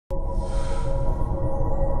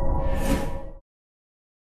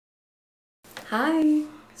Hi.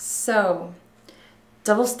 So,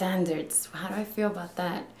 double standards. How do I feel about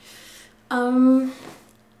that? Um,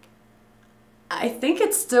 I think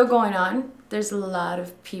it's still going on. There's a lot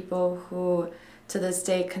of people who to this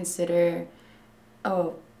day consider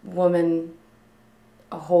a woman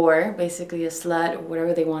a whore, basically a slut, or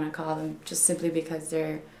whatever they want to call them, just simply because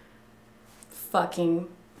they're fucking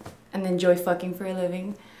and enjoy fucking for a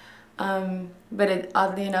living. But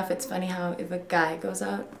oddly enough, it's funny how if a guy goes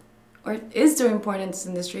out or is doing porn in this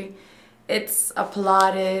industry, it's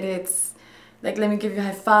applauded. It's like, let me give you a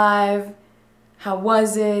high five. How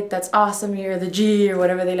was it? That's awesome. You're the G, or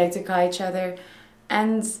whatever they like to call each other.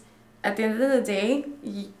 And at the end of the day,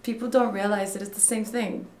 people don't realize that it's the same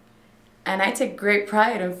thing. And I take great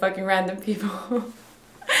pride in fucking random people.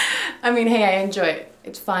 I mean, hey, I enjoy it.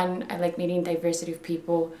 It's fun. I like meeting diversity of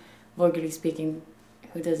people, vulgarly speaking,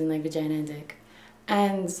 who doesn't like vagina and dick.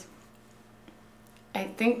 And I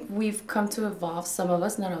think we've come to evolve, some of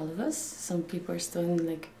us, not all of us. Some people are still in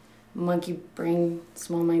like monkey brain,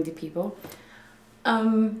 small-minded people.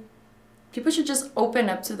 People should just open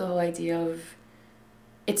up to the whole idea of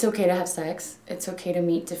it's okay to have sex. It's okay to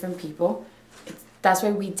meet different people. That's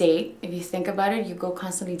why we date. If you think about it, you go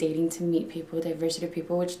constantly dating to meet people, diversity of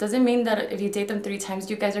people, which doesn't mean that if you date them 3 times,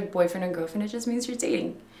 you guys are boyfriend and girlfriend. It just means you're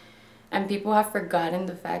dating. And people have forgotten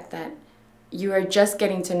the fact that you are just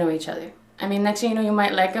getting to know each other. I mean, next thing you know, you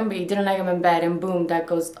might like them, but you didn't like them in bed, and boom, that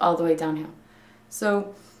goes all the way downhill.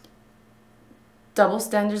 So, double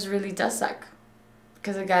standards really does suck.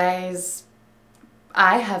 Because the guys,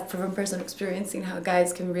 I have from personal experience seen how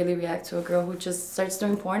guys can really react to a girl who just starts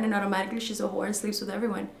doing porn and automatically she's a whore and sleeps with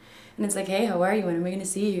everyone. And it's like, hey, how are you? When am I going to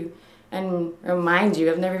see you? And remind you,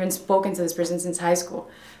 I've never even spoken to this person since high school.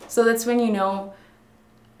 So that's when you know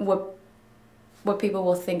what people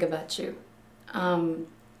will think about you.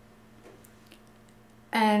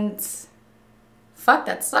 And fuck,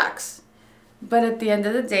 that sucks. But at the end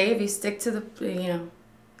of the day, if you stick to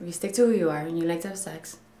if you stick to who you are and you like to have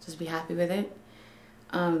sex, just be happy with it.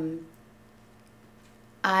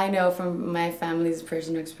 I know from my family's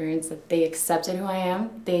personal experience that they accepted who I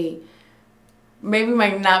am. They maybe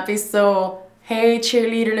might not be so, hey,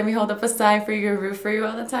 cheerleader, let me hold up a sign for you, root for you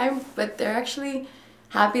all the time, but they're actually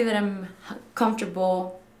happy that I'm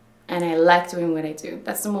comfortable and I like doing what I do.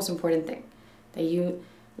 That's the most important thing, that you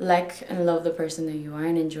like and love the person that you are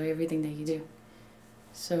and enjoy everything that you do.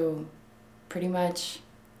 So pretty much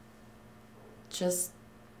just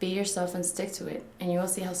be yourself and stick to it, and you will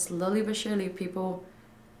see how slowly but surely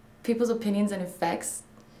people's opinions and effects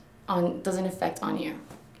doesn't affect on you,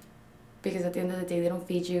 because at the end of the day, they don't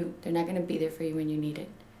feed you. They're not going to be there for you when you need it.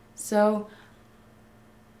 So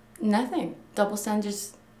nothing. Double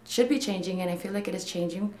standards should be changing, and I feel like it is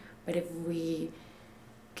changing. But if we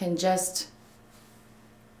can just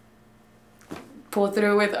pull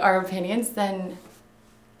through with our opinions, then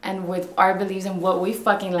and with our beliefs and what we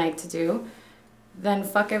fucking like to do, then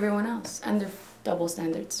fuck everyone else and their double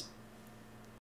standards.